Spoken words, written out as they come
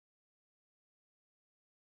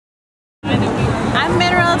I'm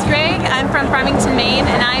Manuela's Greg. I'm from Farmington, Maine,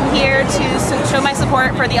 and I'm here to show my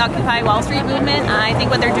support for the Occupy Wall Street movement. I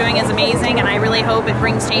think what they're doing is amazing, and I really hope it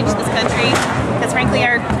brings change to this country, because frankly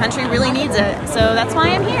our country really needs it. So that's why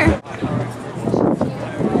I'm here.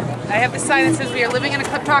 I have the sign that says we are living in a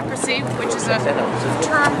kleptocracy, which is a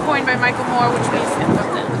term coined by Michael Moore, which means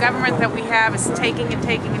the government that we have is taking and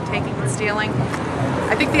taking and taking and stealing.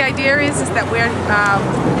 I think the idea is that we're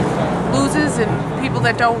losers and people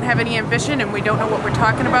that don't have any ambition and we don't know what we're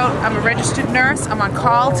talking about. I'm a registered nurse. I'm on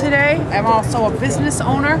call today. I'm also a business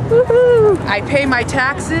owner. I pay my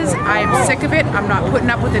taxes. I am sick of it. I'm not putting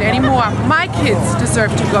up with it anymore. My kids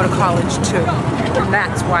deserve to go to college too. And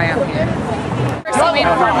that's why I'm here. We're Maine,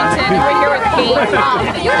 Farmington, and we're here with Kate,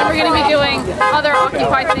 and we're going to be doing other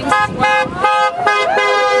Occupy things as well.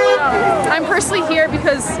 I'm personally here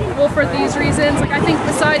because, well, for these reasons, like I think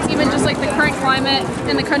besides even just like the current climate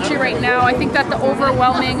in the country right now, I think that the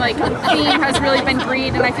overwhelming like theme has really been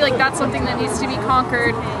greed, and I feel like that's something that needs to be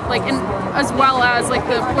conquered, like as well as like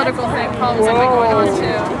the political problems that have been going on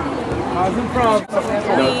too.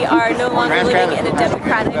 We are no longer living in a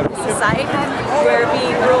democratic society. We're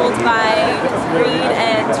being ruled by greed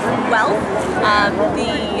and wealth.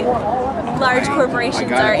 The large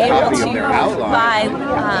corporations are able to buy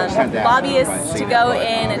lobbyists to go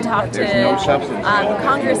in and talk to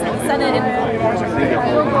Congress and the Senate,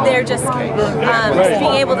 and they're just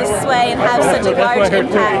being able to sway and have such a large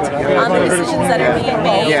impact on the decisions that are being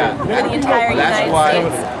made for the entire United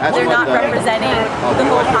States. They're not representing the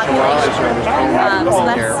whole population. So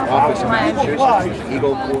that's why I'm here. I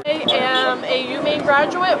am a Maine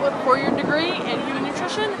graduate with a 4-year degree in human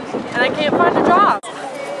nutrition, and I can't find a job.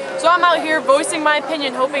 So I'm out here voicing my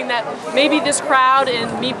opinion, hoping that maybe this crowd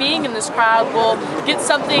and me being in this crowd will get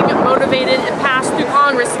something motivated and passed through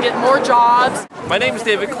Congress to get more jobs. My name is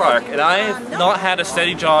David Clark, and I have not had a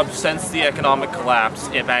steady job since the economic collapse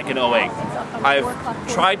back in 08. I've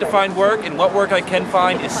tried to find work, and what work I can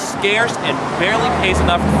find is scarce and barely pays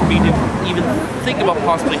enough for me to even think about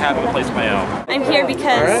possibly having a place of my own. I'm here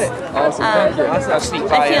because I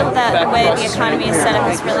feel that the way the economy is set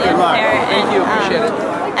up is really unfair,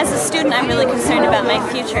 and as a student I'm really concerned about my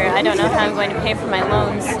future. I don't know how I'm going to pay for my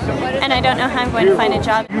loans, and I don't know how I'm going to find a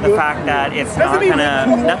job. The fact that it's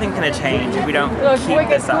nothing's gonna change if we don't keep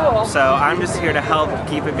this up. So I'm just here to help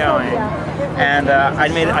keep it going. And I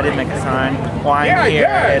did make a sign. Why I'm here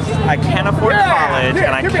is I can't afford college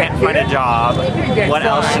and I can't find a job. What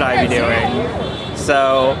else should I be doing?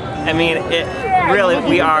 So I mean, really,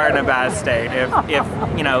 we are in a bad state. If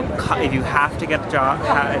you have to get a job,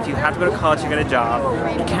 if you have to go to college to get a job,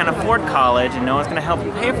 you can't afford college, and no one's going to help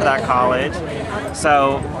you pay for that college.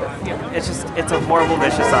 So it's a horrible,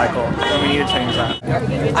 vicious cycle, and we need to change that.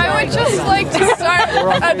 I would just like to start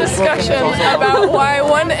a discussion about why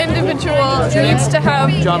one individual needs to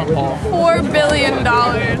have $4 billion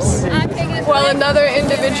while another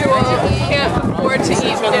individual can't afford to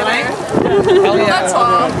eat dinner. That's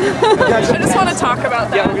all. I just want to talk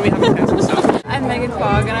about that. I'm Megan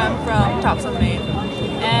Fogg, and I'm from Topsail, Maine,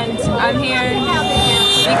 and I'm here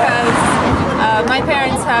because my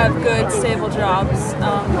parents have good, stable jobs,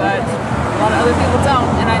 but a lot of other people don't,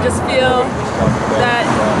 and I just feel that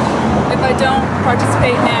if I don't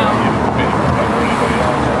participate now,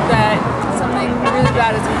 that something really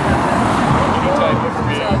bad is going to happen.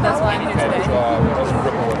 So that's why I'm here today.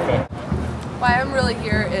 Why I'm really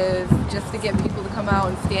here is just to get people to come out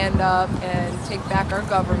and stand up and take back our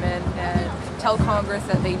government and tell Congress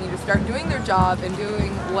that they need to start doing their job and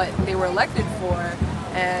doing what they were elected for,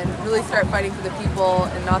 and really start fighting for the people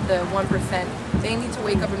and not the 1%. They need to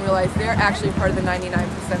wake up and realize they're actually part of the 99%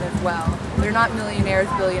 as well. They're not millionaires,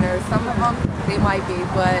 billionaires. Some of them, they might be,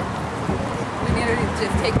 but we need to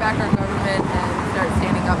just take back our government and start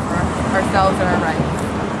standing up for ourselves and our rights.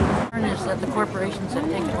 Is that the corporations have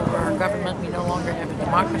taken over our government. We no longer have a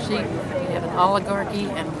democracy, we have an oligarchy,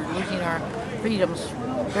 and we're losing our freedoms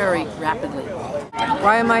very rapidly.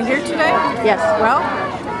 Why am I here today? Yes.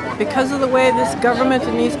 Well, because of the way this government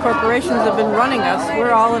and these corporations have been running us,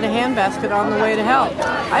 we're all in a handbasket on the way to hell.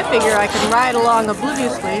 I figure I can ride along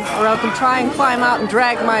obliviously, or I can try and climb out and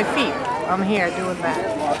drag my feet. I'm here doing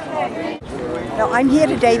that. Now, I'm here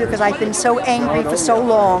today because I've been so angry for so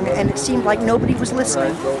long, and it seemed like nobody was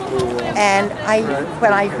listening. And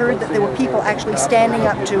when I heard that there were people actually standing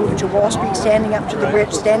up to Wall Street, standing up to the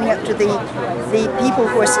rich, standing up to the people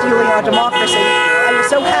who are stealing our democracy, I was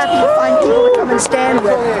so happy to find people to come and stand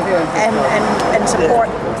with and support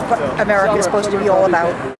what America is supposed to be all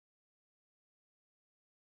about.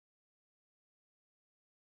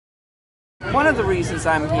 One of the reasons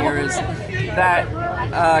I'm here is that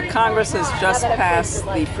Congress has just passed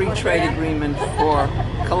the free trade agreement for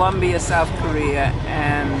Colombia, South Korea,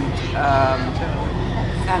 and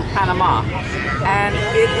Panama. And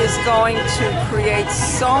it is going to create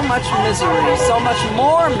so much misery, so much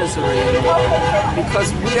more misery,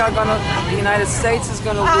 because the United States is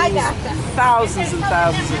going to lose thousands and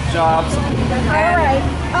thousands of jobs, and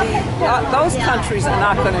those countries are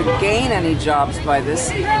not going to gain any jobs by this,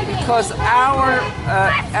 because our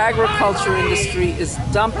agriculture industry is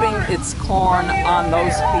dumping its corn on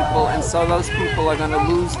those people, and so those people are going to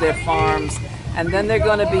lose their farms, and then they're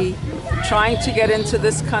going to be trying to get into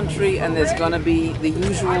this country, and there's going to be the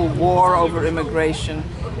usual war over immigration,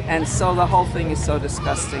 and so the whole thing is so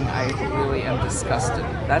disgusting. I really am disgusted.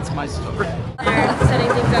 That's my story.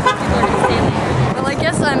 Well, I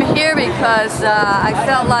guess I'm here because I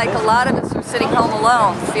felt like a lot of us were sitting home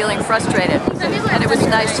alone, feeling frustrated, and it was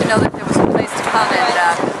nice to know that there was a place to come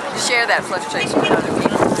and share that frustration with other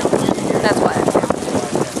people. That's why.